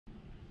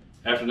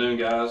Afternoon,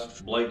 guys.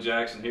 Blake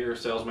Jackson here,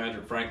 sales manager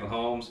at Franklin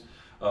Homes.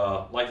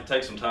 Like to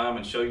take some time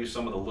and show you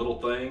some of the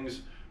little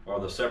things or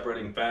the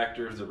separating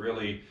factors that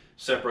really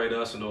separate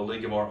us into a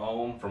league of our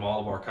own from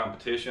all of our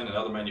competition and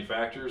other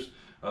manufacturers.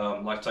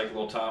 Like to take a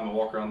little time and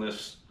walk around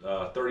this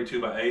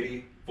 32 by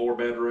 80,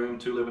 4-bedroom,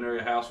 2 living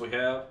area house we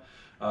have.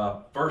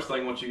 First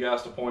thing I want you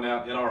guys to point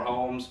out in our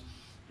homes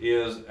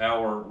is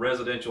our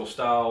residential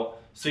style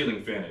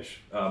ceiling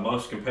finish.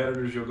 Most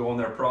competitors, you'll go in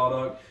their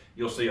product,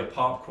 you'll see a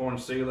popcorn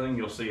ceiling,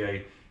 you'll see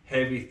a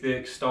heavy,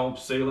 thick, stomp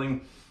ceiling.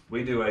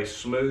 We do a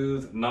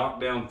smooth,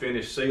 knockdown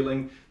finish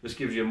ceiling. This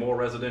gives you a more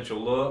residential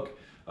look,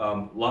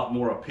 a lot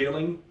more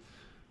appealing.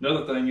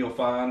 Another thing you'll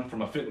find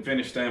from a fit and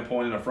finish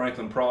standpoint in a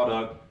Franklin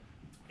product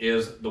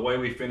is the way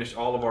we finish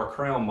all of our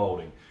crown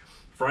molding.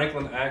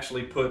 Franklin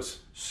actually puts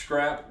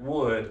scrap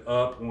wood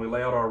up when we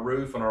lay out our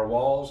roof and our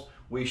walls.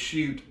 We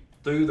shoot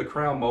through the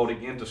crown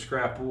molding into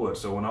scrap wood.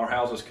 So when our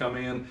houses come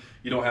in,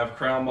 you don't have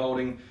crown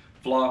molding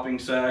flopping,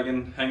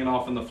 sagging, hanging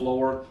off in the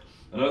floor.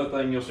 Another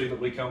thing you'll see that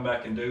we come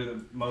back and do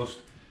that most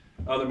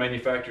other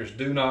manufacturers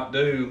do not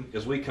do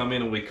is we come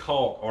in and we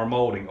caulk our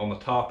molding on the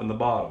top and the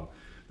bottom.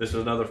 This is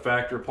another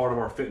factor, part of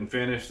our fit and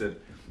finish that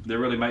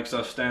really makes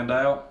us stand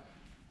out.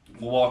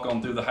 We'll walk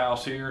on through the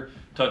house here,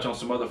 touch on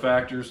some other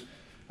factors.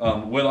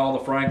 With all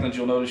the Franklins,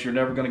 you'll notice you're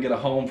never going to get a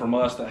home from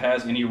us that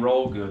has any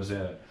roll goods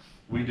in it.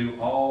 We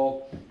do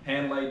all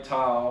hand-laid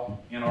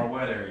tile in our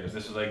wet areas.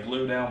 This is a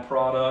glue-down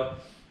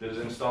product that is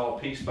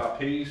installed piece by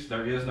piece.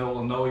 There is no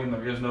linoleum,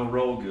 there is no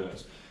roll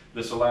goods.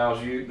 This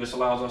allows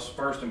us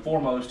first and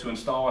foremost to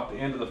install at the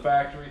end of the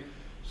factory,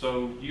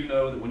 so you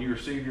know that when you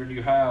receive your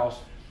new house,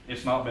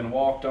 it's not been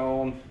walked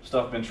on,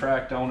 stuff been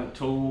tracked on it,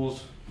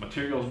 tools,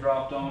 materials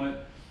dropped on it.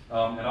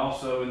 And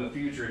also in the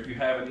future, if you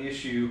have an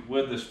issue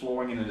with this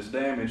flooring and it is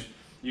damaged,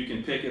 you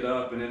can pick it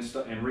up and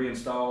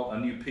reinstall a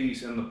new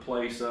piece in the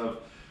place of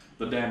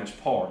the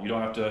damaged part. You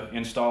don't have to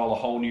install a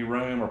whole new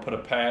room or put a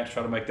patch,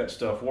 try to make that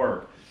stuff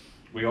work.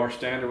 We are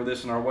standard with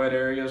this in our wet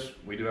areas.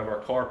 We do have our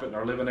carpet in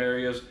our living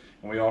areas,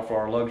 and we offer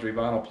our luxury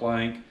vinyl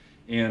plank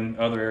in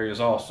other areas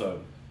also.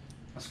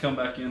 Let's come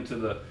back into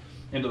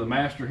the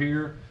master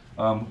here.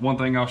 One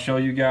thing I'll show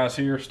you guys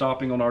here,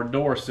 stopping on our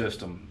door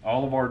system.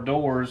 All of our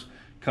doors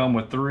come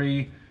with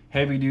 3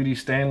 heavy-duty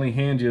Stanley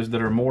hinges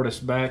that are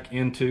mortised back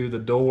into the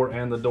door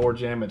and the door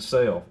jamb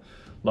itself.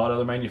 A lot of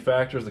other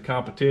manufacturers, the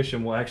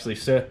competition, will actually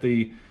set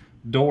the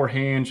door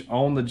hinge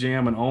on the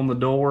jamb and on the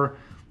door.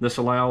 This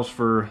allows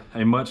for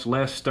a much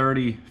less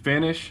sturdy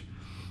finish.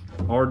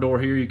 Our door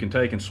here, you can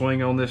take and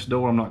swing on this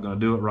door. I'm not going to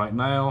do it right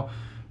now,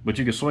 but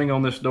you can swing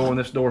on this door and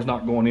this door is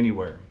not going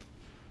anywhere.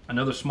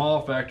 Another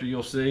small factor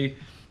you'll see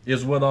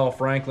is with all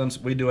Franklins,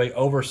 we do a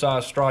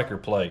oversized striker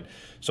plate.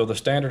 So the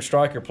standard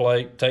striker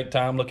plate, take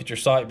time, look at your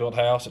site-built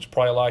house. It's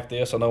probably like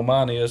this. I know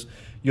mine is.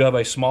 You have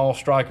a small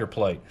striker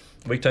plate.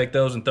 We take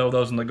those and throw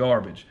those in the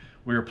garbage.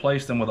 We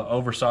replace them with an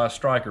oversized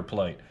striker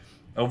plate.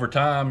 Over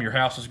time, your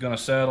house is going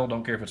to settle.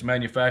 Don't care if it's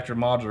manufactured,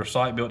 modular, or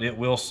site-built, it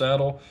will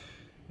settle.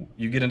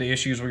 You get into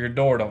issues where your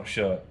door don't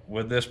shut.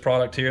 With this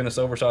product here and this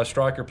oversized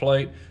striker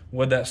plate,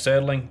 with that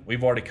settling,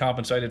 we've already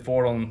compensated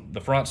for it on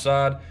the front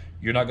side.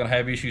 You're not going to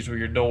have issues with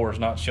your doors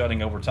not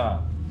shutting over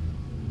time.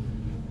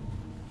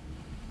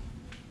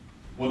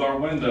 With our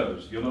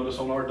windows, you'll notice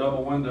on our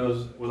double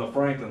windows with a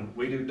Franklin,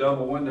 we do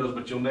double windows,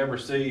 but you'll never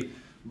see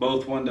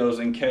both windows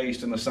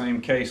encased in the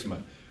same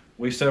casement.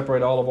 We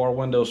separate all of our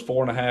windows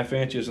 4.5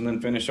 inches and then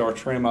finish our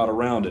trim out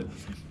around it.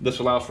 This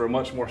allows for a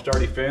much more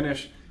sturdy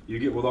finish. You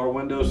get with our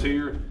windows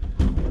here,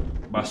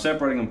 by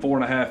separating them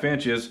 4.5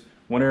 inches,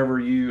 whenever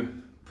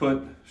you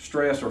put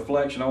stress or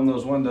flexion on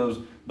those windows,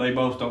 they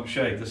both don't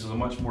shake. This is a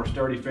much more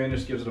sturdy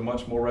finish, gives it a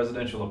much more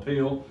residential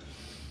appeal.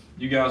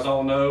 You guys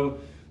all know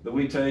that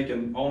we take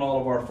and on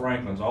all of our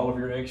Franklins, all of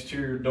your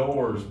exterior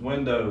doors,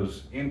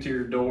 windows,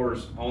 interior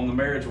doors on the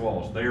marriage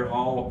walls, they are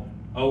all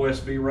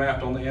OSB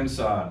wrapped on the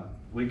inside.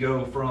 We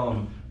go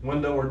from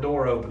window or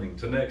door opening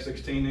to neck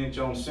 16-inch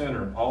on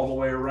center, all the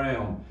way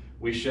around.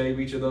 We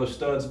shave each of those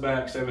studs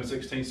back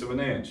 7/16 of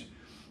an inch.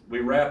 We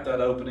wrap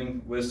that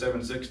opening with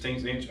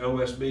 7/16 inch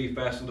OSB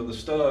fastened to the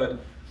stud.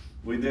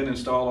 We then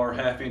install our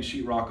 1/2 inch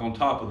sheetrock on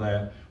top of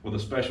that with a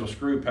special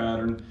screw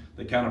pattern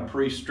that kind of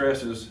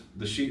pre-stresses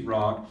the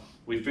sheetrock.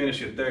 We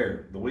finish it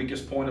there. The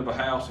weakest point of a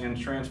house in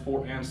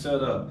transport and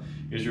setup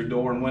is your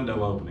door and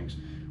window openings.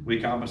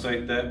 We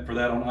compensate for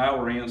that on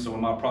our end, so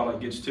when my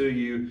product gets to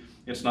you,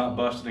 it's not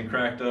busted and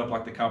cracked up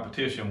like the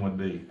competition would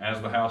be.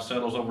 As the house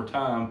settles over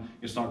time,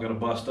 it's not going to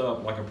bust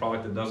up like a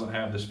product that doesn't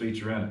have this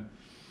feature in it.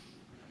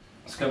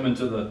 Let's come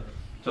into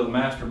the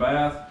master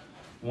bath.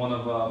 One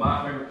of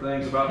my favorite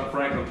things about the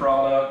Franklin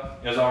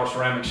product is our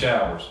ceramic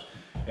showers.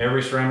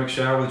 Every ceramic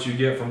shower that you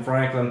get from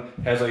Franklin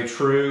has a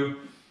true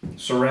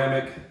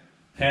ceramic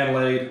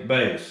hand-laid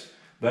base.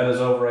 That is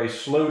over a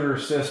Schluter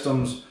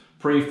Systems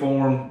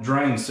preformed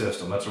drain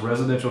system. That's a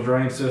residential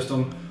drain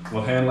system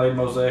with hand-laid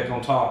mosaic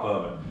on top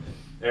of it.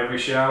 Every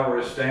shower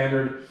is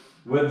standard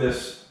with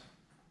this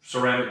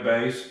ceramic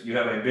base. You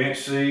have a bench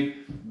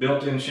seat,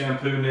 built-in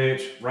shampoo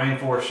niche,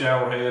 rainforest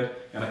shower head,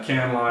 and a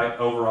can light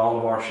over all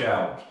of our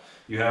showers.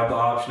 You have the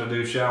option to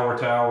do shower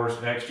towers,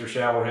 extra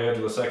shower heads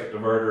with a second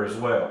diverter as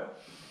well.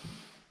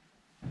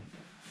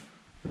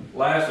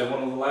 Lastly,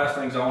 one of the last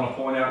things I want to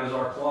point out is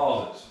our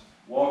closets.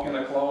 Walk in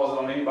the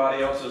closet on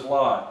anybody else's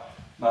lot.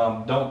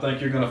 Don't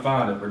think you're going to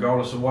find it,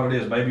 regardless of what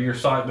it is. Maybe your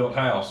site-built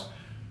house.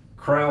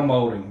 Crown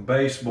molding,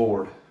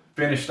 baseboard,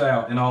 finished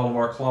out in all of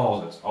our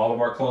closets. All of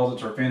our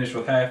closets are finished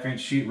with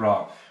 1/2-inch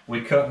sheetrock.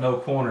 We cut no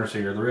corners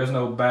here. There is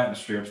no batten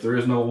strips. There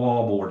is no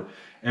wallboard.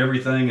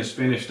 Everything is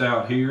finished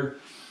out here.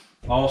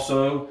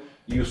 Also,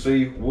 you'll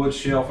see wood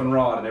shelf and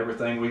rod in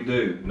everything we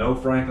do. No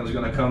Franklin's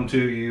going to come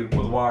to you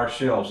with wire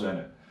shelves in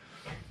it.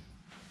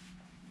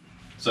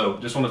 So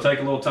just want to take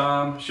a little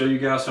time, show you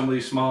guys some of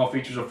these small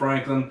features of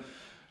Franklin.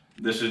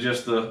 This is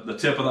just the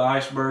tip of the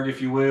iceberg,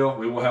 if you will.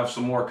 We will have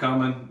some more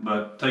coming,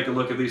 but take a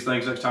look at these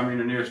things next time you're in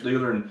your nearest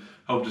dealer, and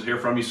hope to hear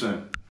from you soon.